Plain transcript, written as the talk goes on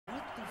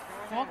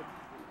fuck?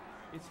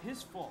 It's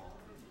his fault.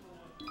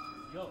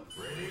 Yo.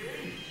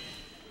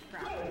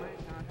 Crap, I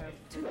might not have. I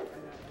did that.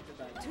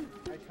 I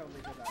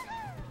totally did that.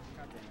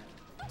 God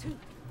damn it.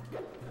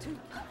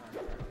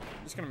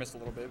 I'm just gonna miss a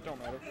little bit. Don't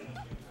matter.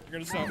 You're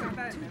gonna It's stop. not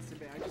that I missed a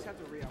bit. I just have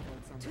to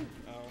re-upload something.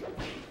 Oh.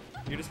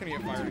 You're just gonna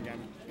get fired again.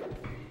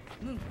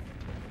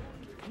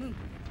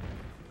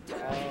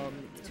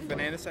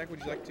 Banana Sack,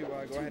 would you like to go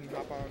ahead and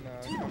hop on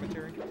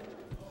commentary?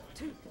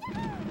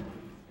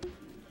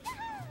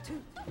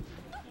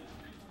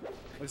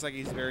 Looks like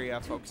he's very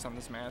focused on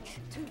this match.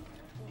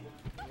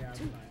 Yeah, it's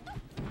fine.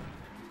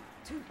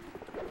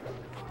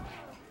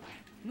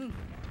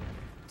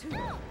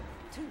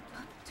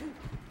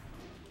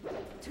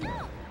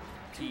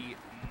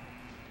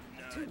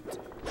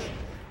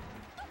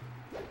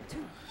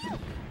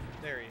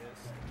 There he is.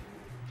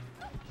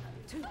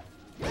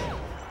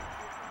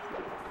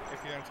 If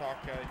you're gonna talk,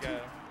 you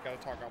gotta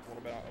talk up a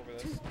little bit over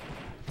this.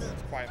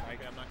 It's quiet mic.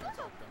 Okay, I'm not gonna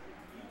talk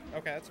though.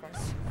 Okay, that's fine.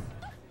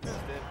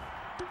 Just did.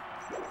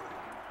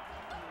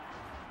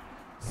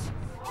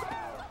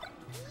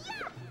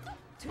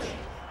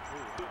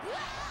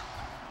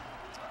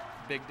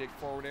 Big dick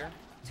forward air.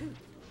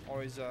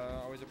 Always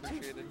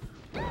appreciated.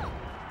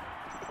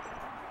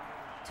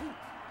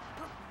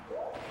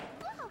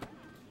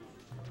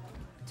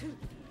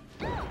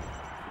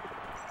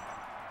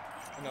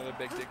 Another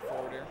big dick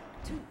forward air.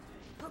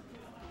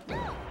 Why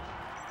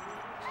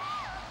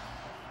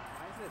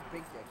is it a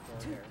big dick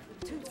forward there?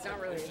 It's not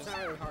really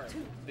hard.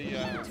 The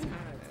It's kind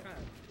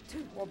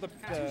of. well the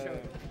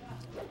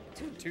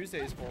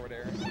Tuesday's forward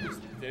air.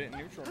 Just did it in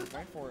neutral. Just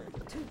went for it.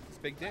 It's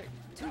big dick.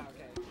 Oh,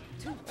 okay.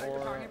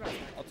 Or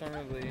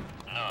alternatively,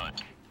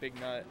 big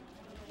nut.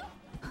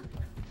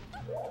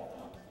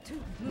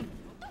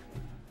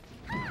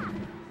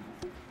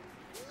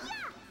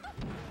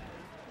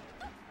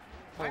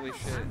 Holy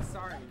shit. I'm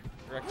sorry.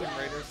 Rectum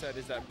Raider said,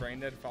 is that brain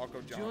dead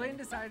Falco John? Julian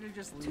decided to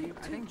just leave.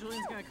 I think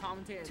Julian's going to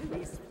commentate at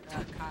least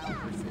Kyle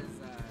versus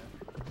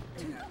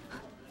Peanut.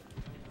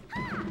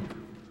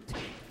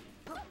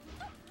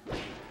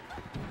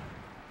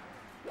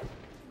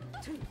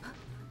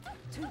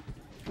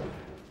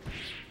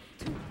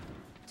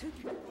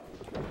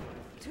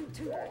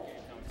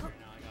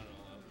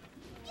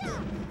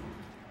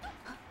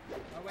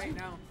 Oh wait,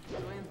 no.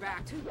 Julian's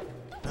back.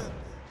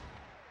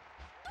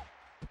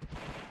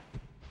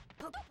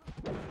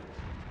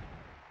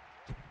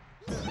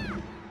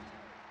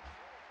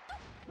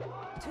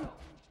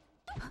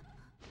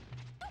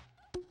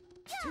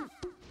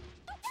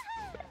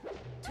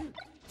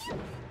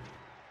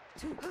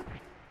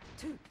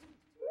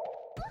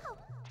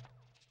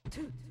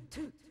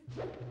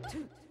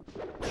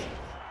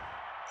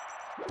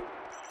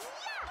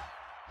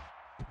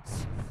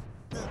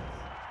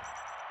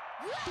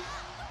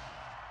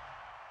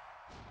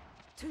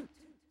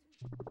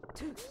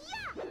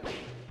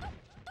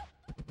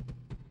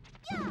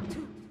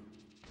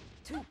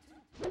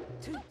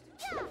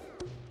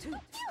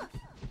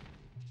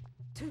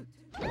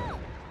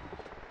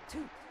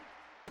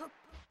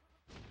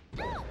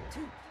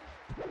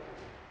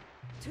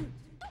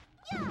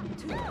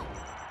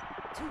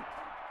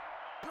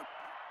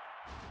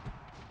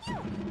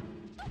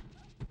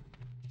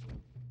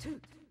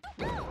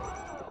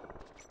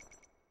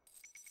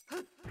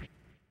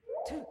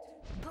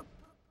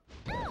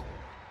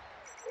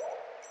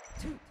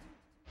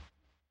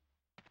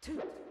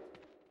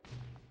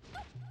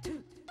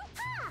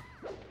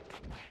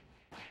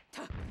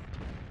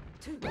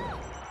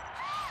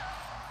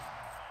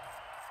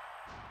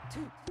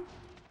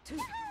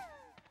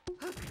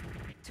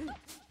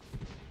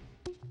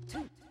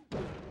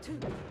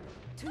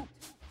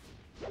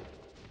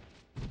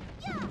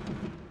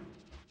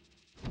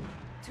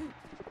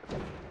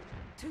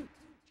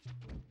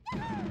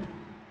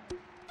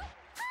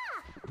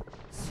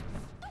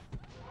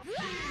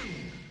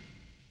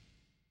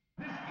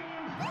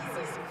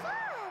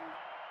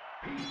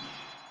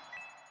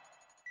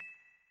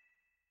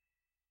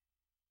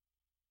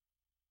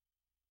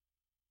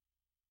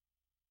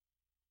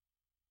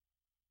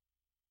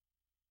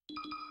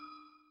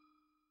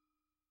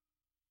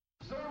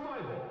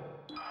 Survival.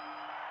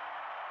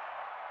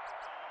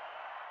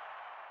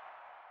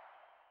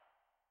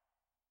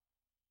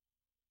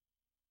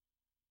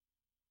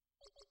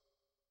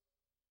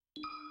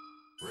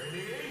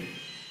 Ready?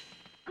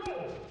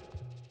 Go!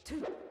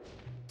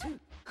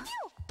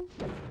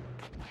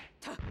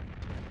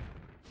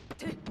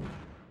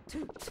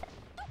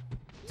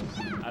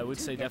 I would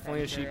say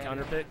definitely a Sheik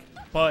counterpick,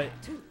 but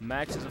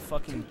Max is a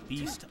fucking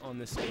beast on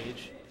this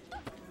stage.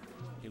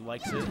 He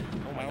likes it.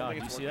 Oh my god,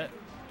 you see that?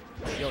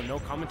 Yo, no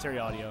commentary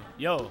audio.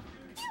 Yo.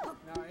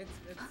 No, it's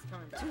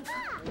coming back.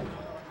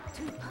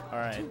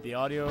 Alright, the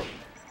audio.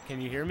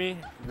 Can you hear me?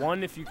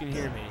 1, if you can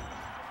hear me.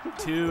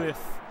 2, if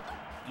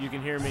you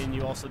can hear me and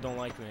you also don't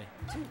like me.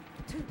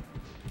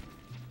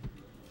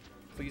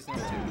 Please no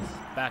twos.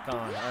 Back on.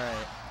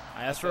 Alright.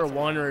 I asked for a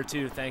 1 or a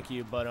 2, thank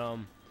you, but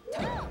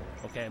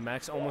okay,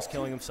 Max almost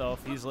killing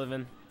himself. He's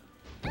living.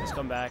 Let's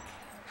come back.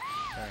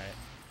 Alright.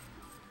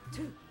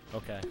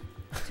 Okay.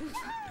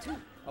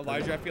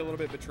 Elijah, I feel a little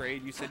bit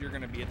betrayed. You said you're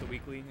gonna be at the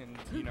weekly, and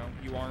you know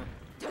you aren't.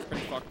 It's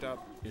pretty fucked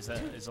up. Is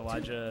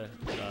Elijah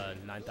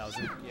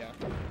 9,000? Yeah.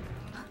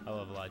 I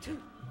love Elijah.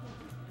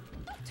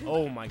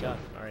 Oh my god.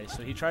 Alright,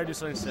 so he tried to do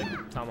something sick,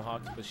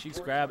 tomahawk, but Sheik's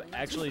grab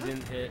actually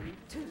didn't hit.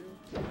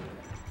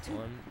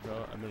 One,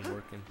 bro, I've been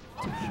working.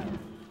 Oh,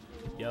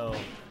 shit. Yo,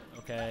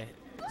 okay.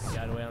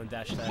 Got away on the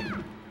dash tag.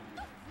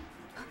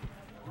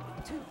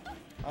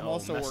 I'm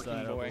also messed working,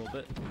 that up boy. a little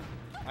bit.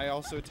 I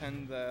also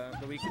attend the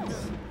weeklies.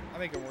 I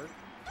make it work.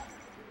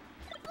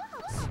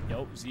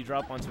 Yo, Z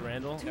drop onto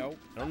Randall. Nope.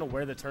 I don't know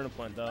where the turnip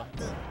went though.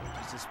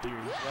 Just disappeared.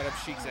 Right up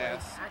Sheik's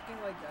ass. Acting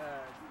like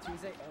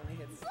Tuesday only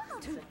hits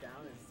sit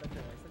down is such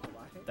a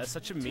lie. That's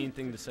such a mean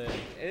thing to say.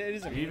 It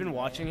is. Are you even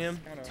watching him?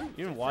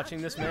 You even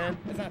watching this man?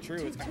 It's not true.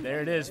 It's kind of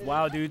There it is.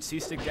 Wow, dude.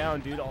 C-stick down,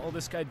 dude. All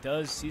this guy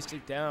does,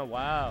 C-stick down.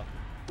 Wow.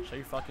 Shut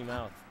your fucking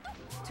mouth.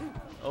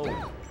 Oh.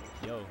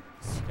 Yo.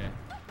 Okay.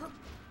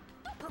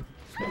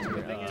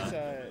 The thing is,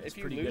 if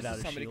you pretty lose good out to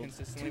of somebody shield.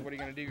 consistently, what are you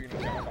gonna do? You're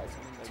gonna talk about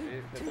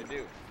something that they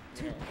do.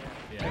 You know?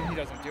 Yeah. And he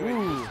doesn't do it.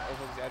 Ooh. He's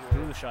over-exaggerating.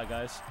 Through the Shy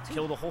Guys.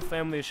 Kill the whole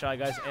family of Shy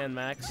Guys and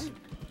Max.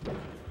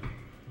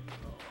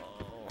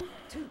 Oh.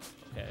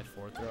 Okay,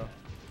 forward throw.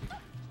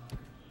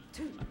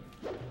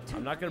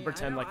 I'm not gonna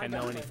pretend like I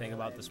know anything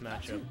about this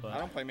matchup, I but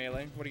don't play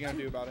melee. What are you gonna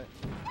do about it?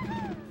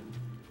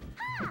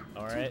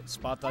 alright,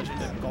 spot dodging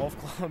the golf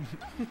club.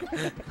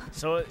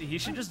 So he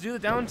should just do the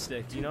down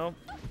stick, you know?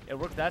 It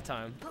worked that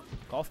time.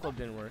 Golf club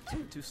didn't work.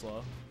 Too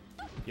slow.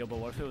 Yo, but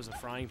what if it was a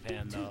frying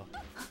pan though?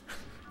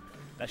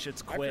 That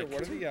shit's quick.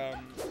 What are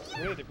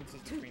the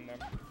differences between them?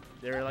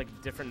 They're like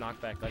different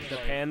knockback. Like the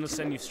pan will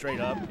send you straight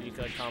up, you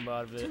can like combo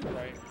out of it.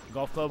 Right.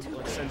 Golf club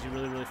like sends you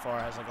really, really far,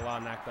 has like a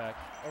lot of knockback.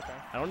 Okay.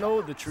 I don't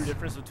know the true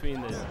difference between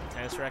the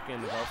tennis racket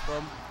and the golf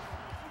club,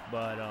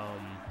 but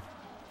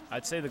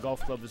I'd say the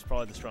golf club is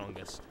probably the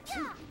strongest.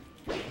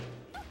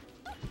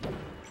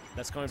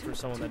 That's coming from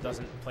someone that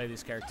doesn't play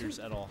these characters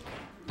at all.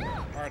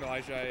 All right,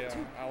 Elijah.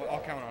 I'll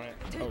count on it.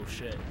 Oh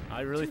shit!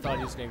 I really thought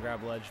he was gonna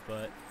grab ledge,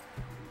 but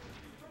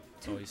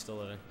oh, he's still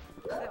living.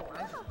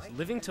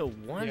 Living to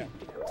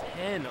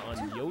 110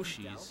 on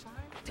Yoshi's.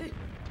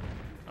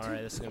 All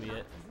right, this is gonna be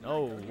it.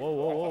 Oh, whoa,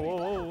 whoa, whoa, whoa,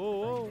 whoa, whoa,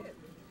 whoa!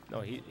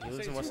 No, he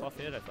lives in West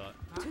Lafayette. I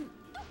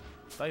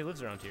thought he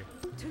lives around here.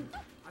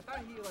 I thought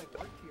he like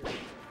worked here.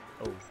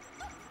 Oh,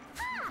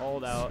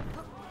 called out.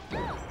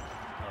 Okay.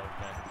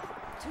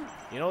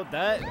 You know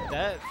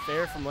that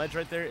fair from ledge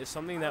right there is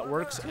something that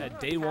works at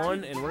day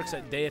 1 and works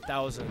at day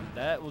 1,000.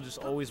 That will just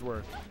always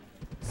work.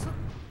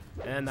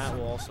 And that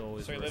will also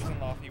always So he work. lives in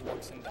Loft, he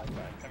works in Delphi.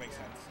 That makes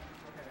sense.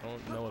 I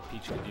don't know what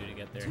Peach can do to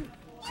get there.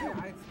 Yeah,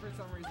 I for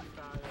some reason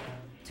thought.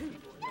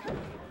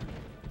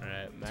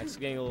 Alright, Max is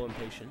getting a little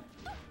impatient.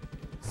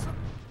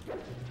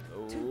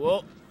 Oh,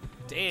 whoa,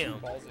 damn.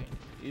 Ballsy.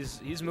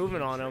 He's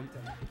moving on him.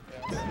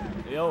 Yeah.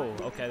 Yo,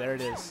 okay, there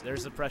it is.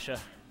 There's the pressure.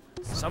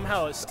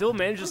 Somehow it still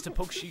manages to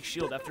poke Sheik's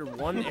shield after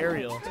one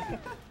aerial.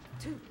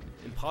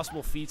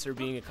 Impossible feats are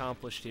being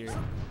accomplished here.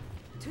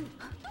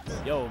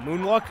 Yo,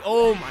 moonwalk.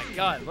 Oh my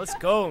god, let's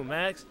go,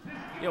 Max.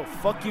 Yo,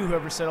 fuck you,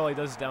 whoever said all he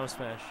does is down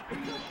smash.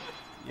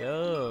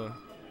 Yo.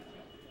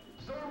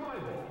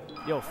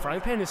 Yo,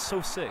 frying pan is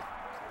so sick.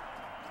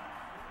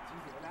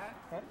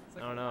 I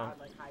don't know.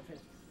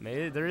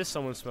 Maybe there is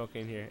someone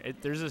smoking here.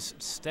 There's a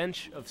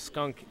stench of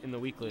skunk in the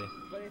weekly.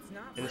 But it's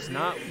not. And it's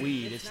not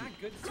weed. It's not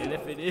good. And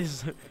if it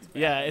is,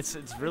 yeah, it's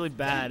really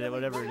bad at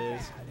whatever it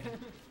is.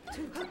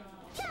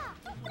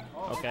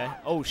 Okay.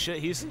 Oh shit,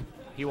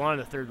 he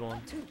wanted a third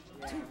one.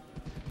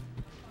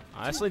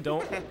 I honestly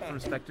don't, from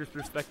Spectre's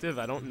perspective,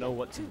 I don't know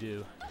what to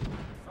do.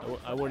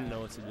 I wouldn't know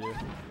what to do.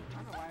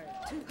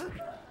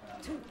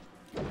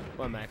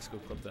 Let Max go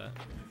clip that.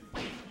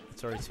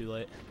 It's already too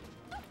late.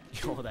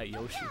 Yo, that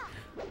Yoshi.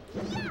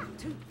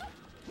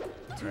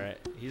 Alright,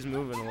 he's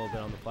moving a little bit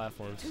on the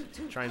platforms.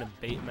 Trying to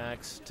bait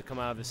Max to come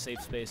out of his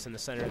safe space in the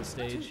center of the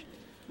stage.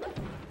 I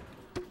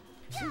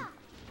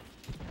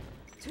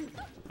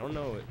don't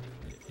know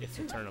if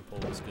the turnip pull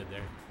was good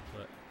there,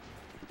 but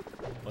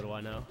what do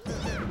I know?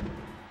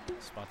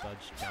 Spot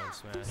dodge, down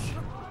smash.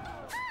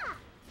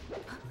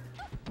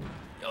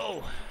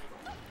 Yo!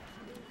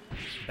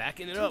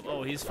 Backing it up.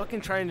 Oh, he's fucking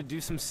trying to do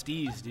some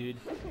steez, dude.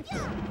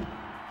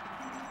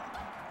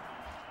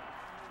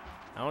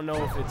 I don't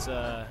know if it's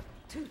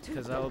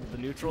because how the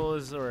neutral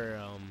is, or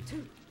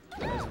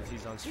if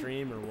he's on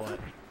stream or what,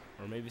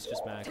 or maybe it's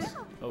just Max.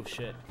 Oh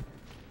shit!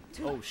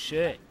 Oh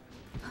shit!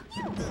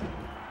 All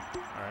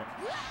right,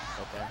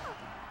 okay.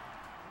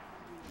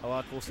 A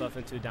lot of cool stuff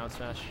into a down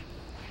smash.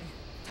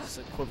 It's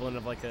equivalent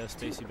of like a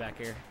spacey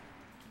back air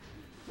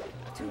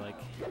to like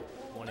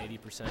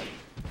 180%.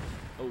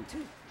 Oh.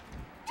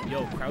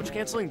 Yo, crouch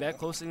canceling that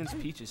close against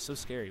Peach is so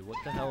scary. What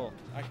the hell?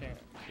 I can't.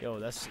 Yo,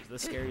 that's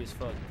scary as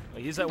fuck.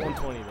 Like, he's at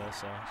 120 though,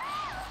 so.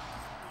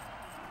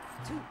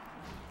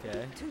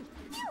 Okay.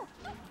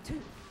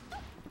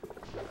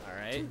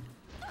 Alright.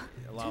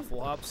 A lot of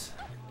full hops.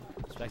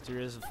 Spectre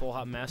is a full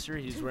hop master.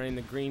 He's wearing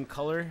the green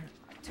color.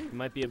 He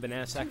might be a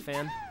Banana Sack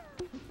fan.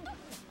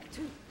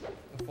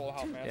 The full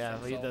health master. Yeah,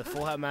 himself. the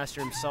full hat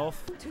master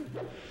himself.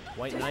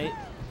 White Knight.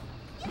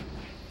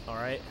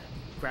 Alright.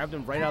 Grabbed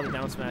him right out of the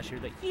down smash here.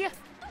 Like, yeah.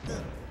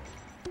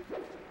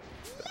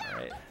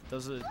 Alright.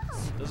 Does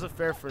a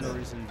fair for no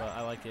reason, but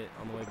I like it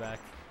on the way back.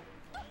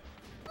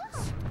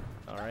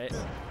 Alright.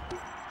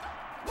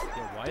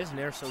 Yeah, why is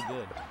Nair so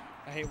good?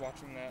 I hate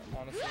watching that,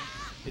 honestly.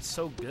 It's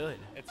so good.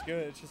 It's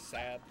good, it's just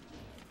sad.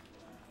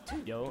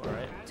 Yo,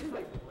 alright.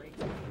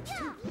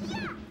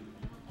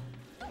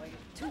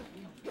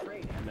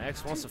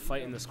 Max wants to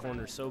fight in this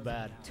corner so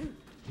bad.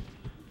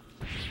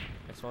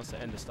 Max wants to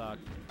end the stock.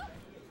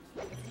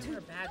 It's never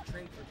a bad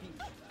trade for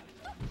Peach.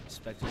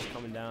 Spectre's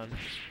coming down.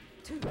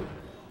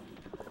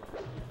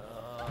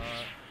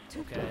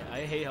 Okay,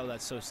 I hate how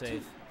that's so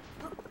safe.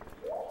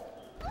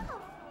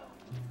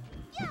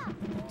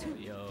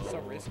 Yo. So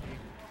risky.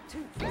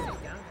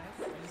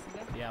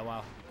 Yeah,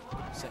 wow.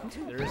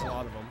 There is a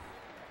lot of them.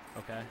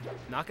 Okay.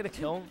 Not gonna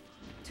kill.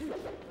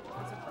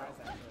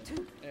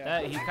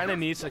 Yeah. He kind of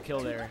needs to kill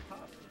there.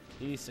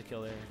 He needs to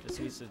kill there. Just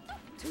needs to.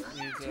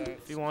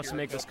 If he wants to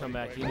make this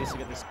comeback, he needs to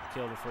get this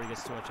kill before he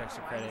gets too much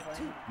extra credit.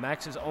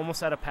 Max is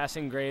almost at a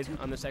passing grade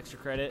on this extra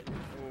credit.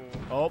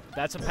 Oh,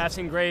 that's a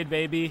passing grade,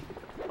 baby.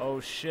 Oh,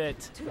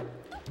 shit.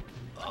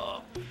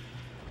 Oh.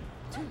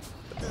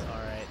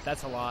 Alright,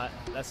 that's a lot.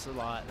 That's a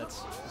lot.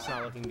 That's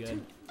not looking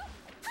good.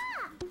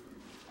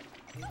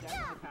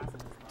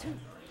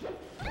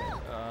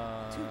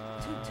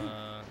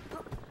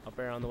 Up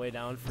air on the way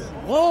down.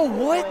 Whoa,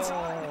 what?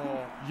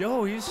 Oh.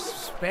 Yo, he's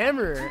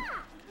spammer.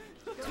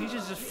 Peach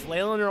is just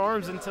flailing her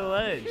arms into the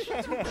ledge.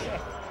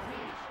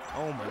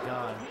 Oh my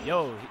god.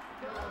 Yo,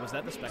 was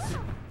that the Spectre?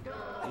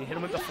 He hit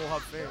him with the full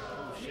hop fair.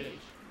 Oh shit.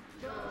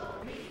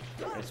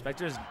 The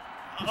Spectre's.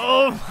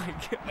 Oh my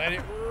god. Let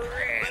it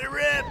rip. Let it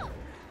rip.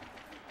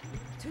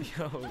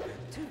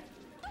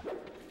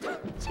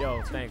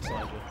 Yo, thanks,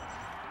 Elijah.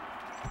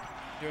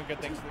 Doing good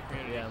things for the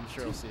community. Yeah, I'm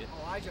sure he'll see it.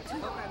 Elijah,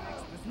 look at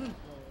next.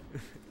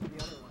 The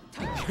other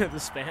one. The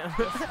spam?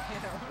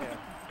 Yeah.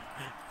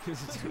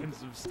 He's doing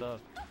some stuff.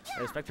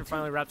 Alright, Spectre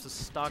finally wraps the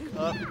stock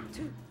up.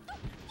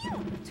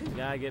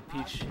 Gotta get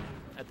Peach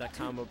at that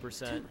combo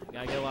percent.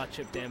 Gotta get a lot of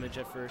chip damage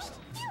at first.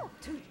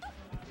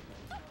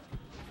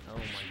 Oh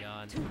my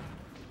god.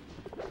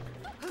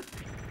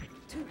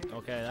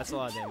 Okay, that's a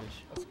lot of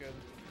damage. That's good.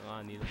 A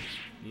lot of needles.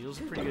 Needles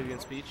are pretty good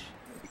against Peach.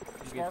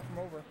 Far from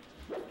over.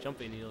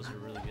 Jumping needles are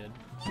really good.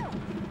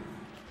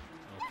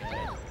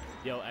 Okay.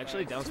 Yo,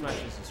 actually, down smash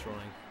is destroying.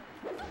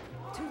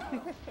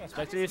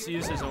 Spectre needs to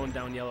use his own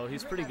down yellow.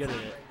 He's pretty good at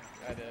it.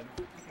 I did.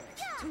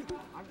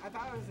 I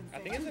thought it was insane. I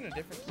think it's in a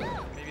different,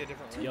 maybe a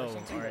different room Yo, or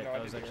something. alright, No, I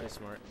that was didn't hear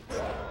actually it. smart.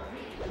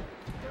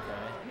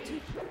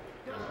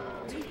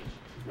 Okay.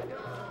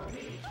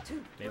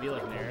 Maybe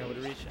like Nair would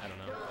reach? I don't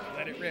know.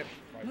 Let it rip.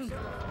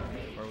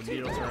 Or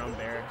needles around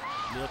bear.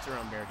 Needles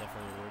around bear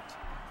definitely worked.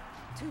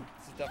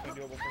 This is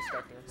definitely doable for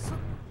Spectre.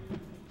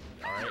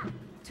 Alright.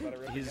 Let it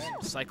rip He's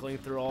again. cycling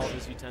through all of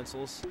his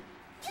utensils.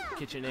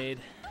 KitchenAid.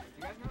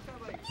 You guys know if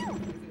that, like, is it,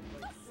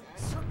 like, set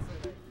so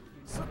that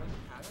you know what the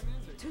pattern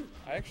is?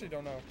 Or I actually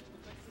don't know.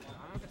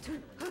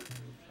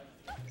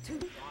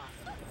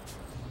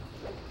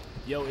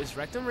 Yo, is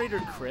Rectum Raider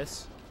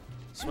Chris?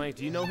 Swank,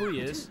 do you know who he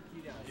is?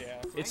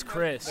 Yeah. It's They're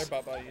Chris.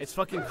 butt buddies. It's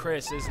fucking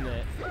Chris, isn't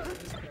it?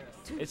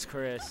 It's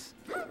Chris.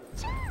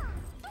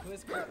 Who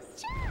is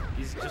Chris?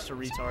 He's just a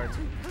retard.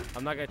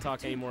 I'm not gonna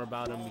talk anymore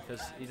about him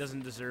because he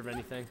doesn't deserve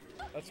anything.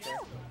 That's fair.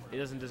 He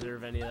doesn't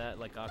deserve any of that,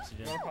 like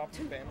oxygen. You want to pop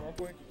the ban real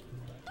quick?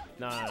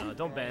 No,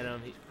 don't ban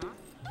him. You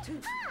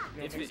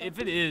don't think so? If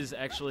it is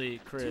actually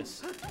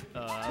Chris,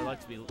 I'd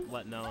like to be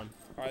let known.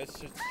 Alright, it's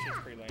just shit's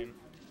pretty lame.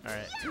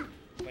 Alright,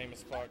 Lame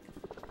as fuck.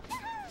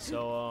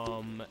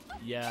 so,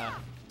 yeah.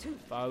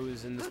 If I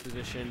was in this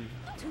position,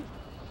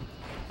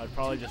 I'd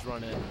probably just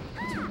run it.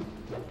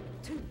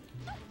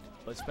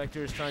 But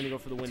Spectre is trying to go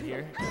for the win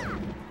here.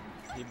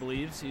 He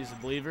believes. He's a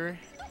believer.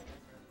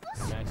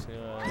 Max,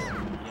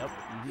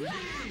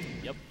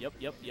 yep.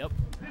 Yep.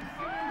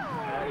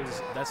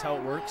 That's how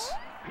it works.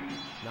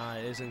 Nah,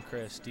 it isn't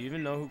Chris. Do you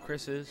even know who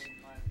Chris is?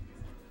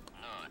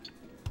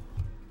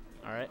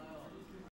 Alright.